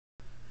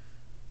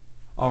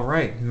All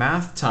right,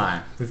 math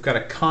time. We've got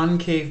a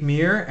concave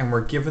mirror and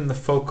we're given the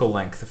focal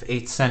length of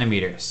 8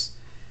 centimeters.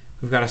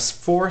 We've got a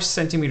 4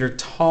 centimeter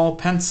tall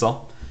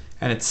pencil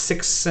and it's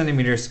 6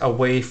 centimeters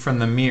away from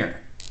the mirror.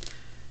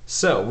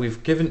 So we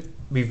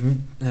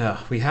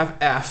have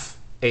F,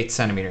 8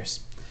 centimeters.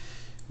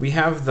 We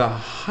have the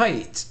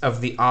height of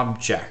the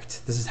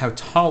object. This is how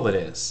tall it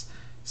is.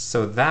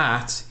 So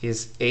that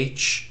is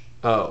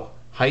HO,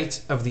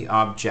 height of the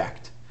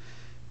object.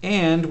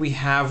 And we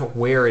have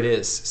where it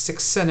is,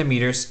 6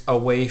 centimeters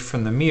away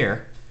from the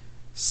mirror.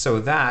 So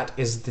that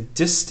is the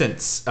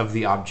distance of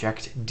the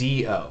object,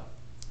 DO.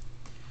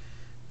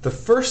 The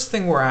first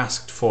thing we're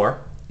asked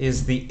for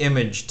is the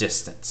image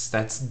distance.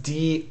 That's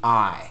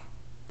DI.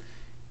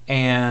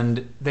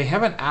 And they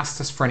haven't asked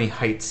us for any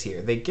heights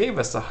here. They gave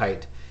us a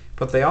height,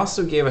 but they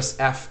also gave us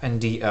F and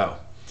DO,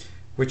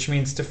 which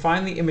means to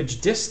find the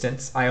image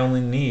distance, I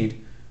only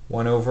need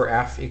 1 over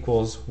F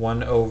equals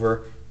 1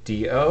 over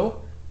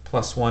DO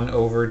plus 1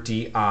 over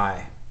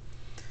DI.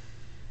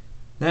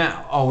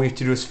 Now, all we have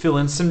to do is fill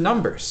in some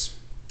numbers.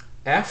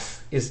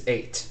 F is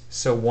 8,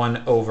 so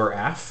 1 over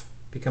F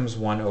becomes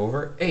 1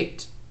 over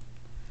 8.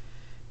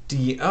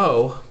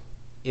 DO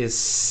is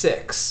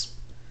 6,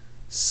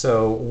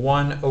 so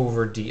 1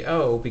 over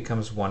DO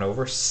becomes 1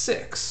 over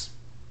 6.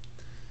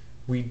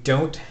 We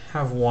don't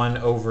have 1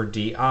 over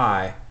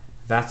DI.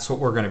 That's what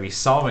we're going to be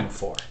solving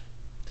for.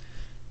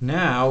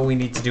 Now we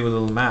need to do a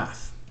little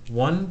math.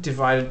 1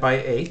 divided by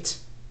 8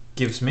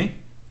 gives me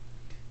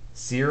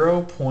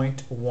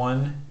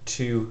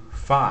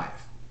 0.125.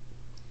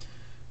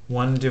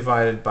 1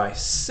 divided by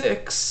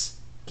 6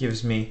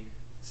 gives me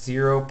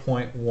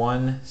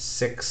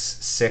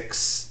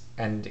 0.166,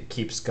 and it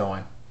keeps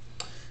going.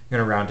 I'm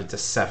going to round it to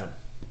 7.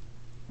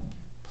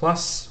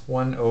 Plus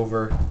 1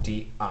 over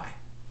DI.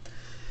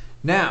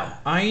 Now,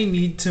 I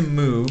need to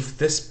move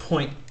this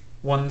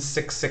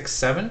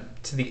 0.1667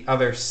 to the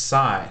other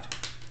side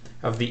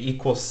of the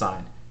equal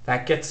sign.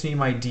 That gets me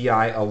my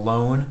DI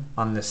alone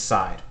on this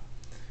side.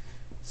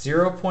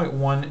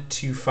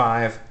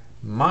 0.125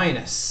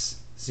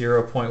 minus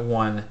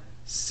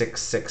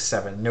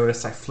 0.1667.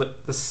 Notice I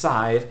flipped the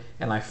side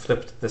and I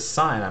flipped the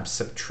sign. I'm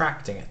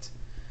subtracting it.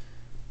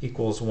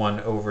 Equals 1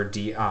 over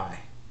DI.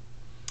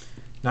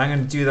 Now I'm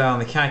going to do that on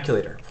the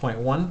calculator.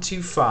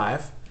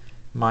 0.125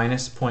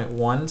 minus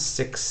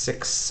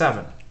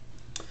 0.1667.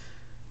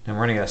 And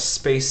we're running out of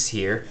space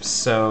here,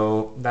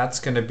 so that's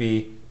going to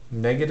be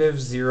negative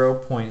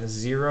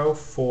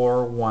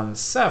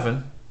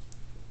 0.0417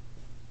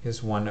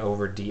 is 1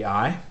 over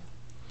DI.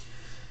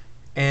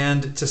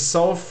 And to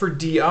solve for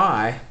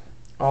DI,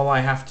 all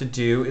I have to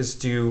do is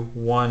do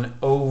 1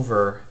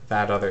 over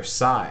that other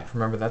side.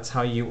 Remember, that's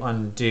how you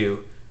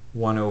undo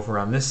 1 over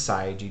on this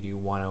side. You do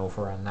 1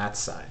 over on that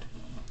side.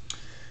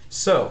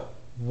 So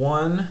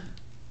 1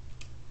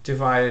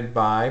 divided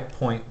by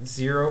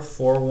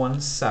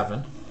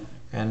 0.0417,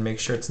 and make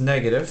sure it's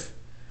negative,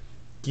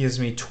 gives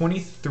me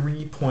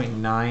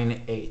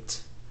 23.98.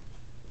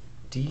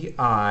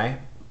 DI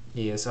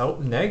is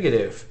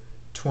negative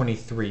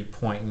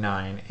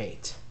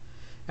 23.98.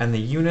 And the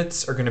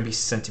units are going to be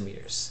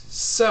centimeters.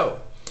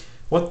 So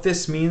what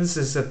this means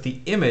is that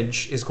the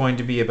image is going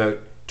to be about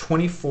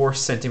 24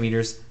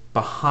 centimeters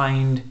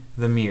behind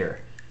the mirror.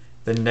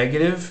 The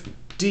negative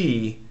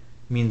D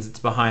means it's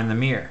behind the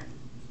mirror.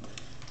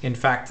 In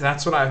fact,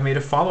 that's what I've made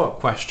a follow-up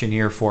question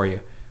here for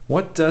you.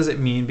 What does it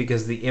mean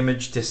because the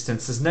image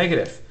distance is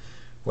negative?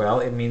 Well,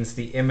 it means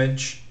the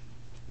image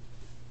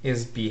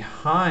is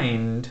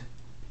behind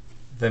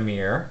the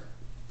mirror,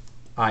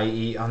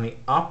 i.e. on the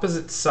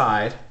opposite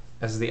side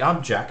as the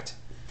object,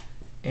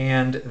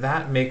 and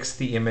that makes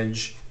the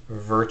image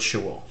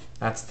virtual.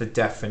 That's the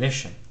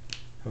definition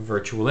of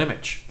virtual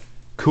image.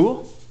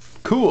 Cool?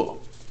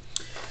 Cool.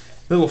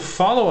 Little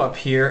follow-up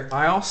here,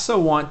 I also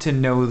want to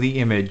know the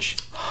image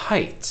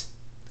height.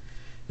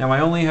 Now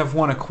I only have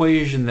one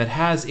equation that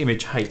has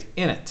image height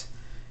in it,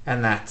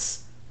 and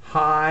that's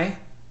high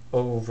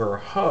over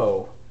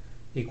ho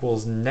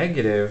equals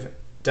negative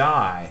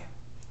di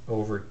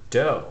over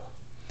do.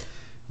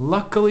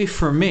 Luckily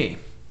for me,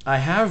 I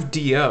have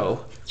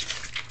DO.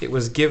 It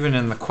was given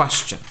in the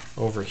question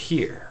over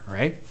here,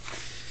 right?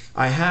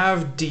 I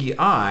have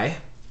DI.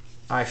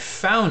 I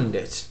found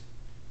it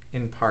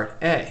in part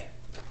A.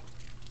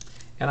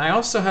 And I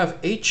also have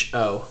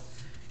HO.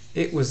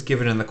 It was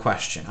given in the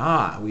question.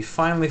 We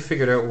finally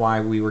figured out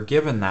why we were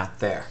given that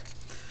there.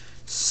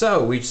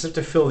 So we just have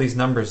to fill these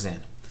numbers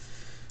in.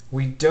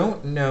 We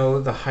don't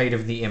know the height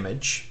of the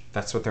image.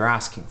 That's what they're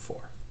asking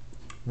for.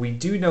 We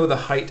do know the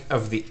height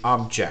of the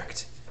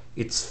object.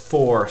 It's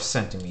 4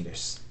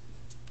 centimeters.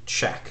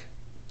 Check.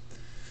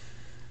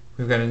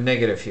 We've got a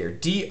negative here.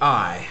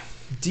 DI.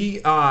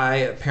 DI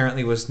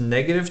apparently was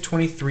negative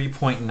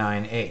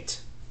 23.98.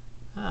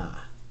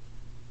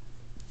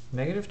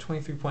 Negative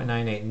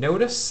 23.98.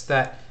 Notice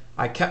that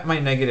I kept my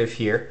negative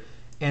here,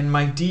 and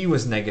my D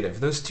was negative.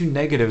 Those two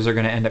negatives are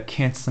going to end up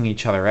canceling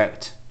each other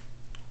out.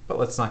 But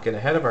let's not get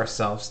ahead of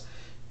ourselves.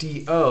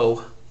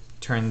 DO,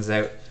 turns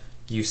out,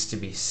 used to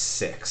be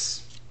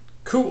 6.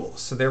 Cool,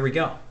 so there we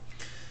go.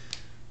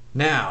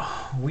 Now,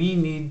 we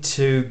need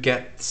to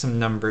get some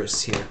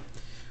numbers here.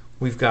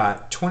 We've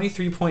got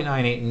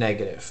 23.98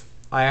 negative.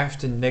 I have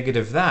to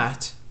negative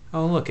that.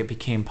 Oh, look, it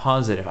became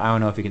positive. I don't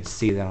know if you can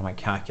see that on my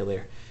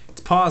calculator.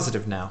 It's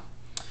positive now.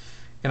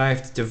 And I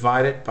have to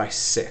divide it by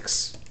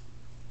 6.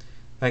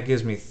 That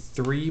gives me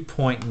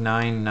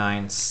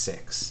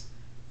 3.996.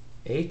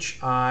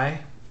 HI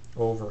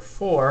over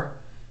 4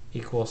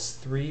 equals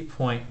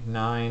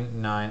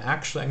 3.99.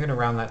 Actually, I'm going to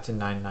round that to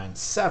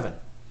 997.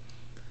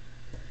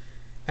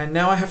 And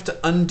now I have to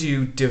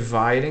undo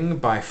dividing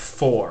by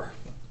 4.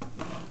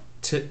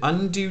 To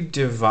undo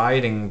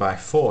dividing by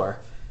 4,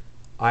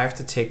 I have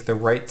to take the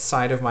right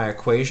side of my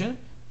equation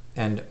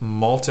and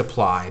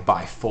multiply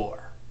by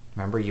 4.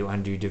 Remember, you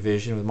undo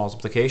division with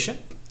multiplication.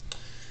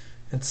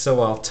 And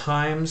so I'll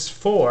times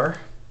 4,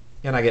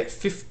 and I get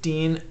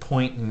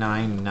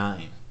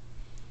 15.99.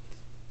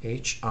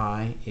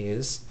 HI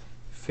is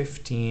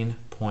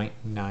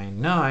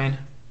 15.99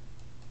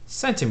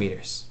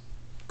 centimeters.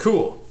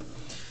 Cool.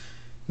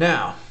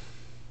 Now,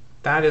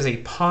 that is a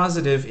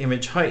positive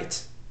image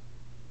height.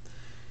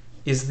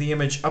 Is the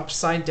image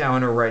upside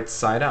down or right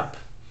side up?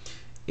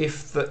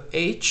 If the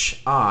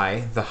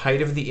HI, the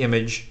height of the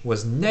image,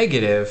 was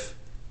negative,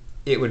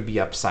 it would be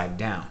upside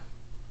down.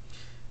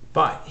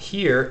 But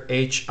here,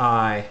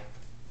 HI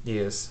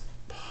is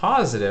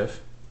positive,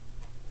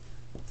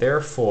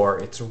 therefore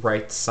it's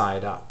right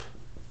side up,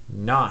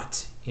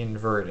 not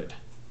inverted.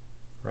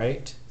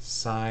 Right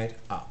side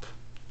up.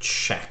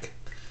 Check.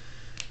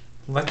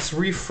 Let's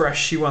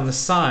refresh you on the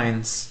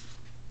signs.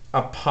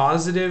 A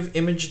positive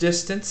image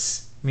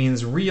distance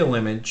means real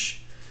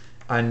image.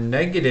 A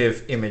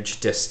negative image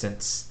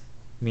distance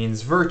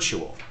means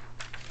virtual.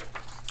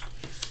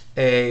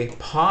 A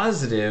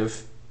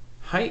positive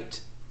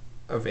height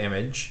of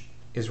image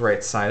is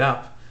right side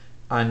up.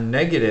 A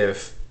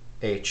negative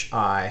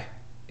HI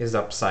is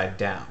upside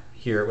down.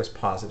 Here it was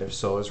positive,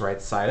 so it was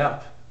right side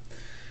up.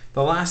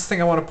 The last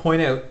thing I want to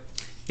point out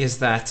is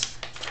that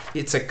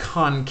it's a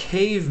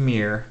concave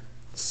mirror,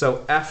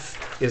 so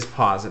F is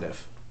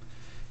positive.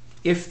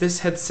 If this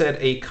had said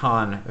a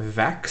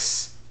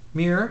convex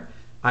mirror,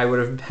 I would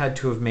have had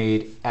to have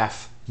made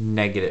F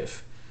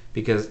negative,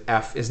 because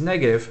F is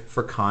negative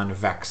for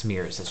convex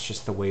mirrors. That's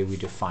just the way we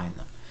define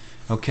them.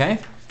 Okay?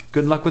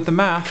 Good luck with the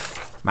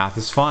math. Math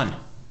is fun.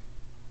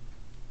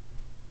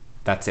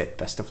 That's it.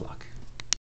 Best of luck.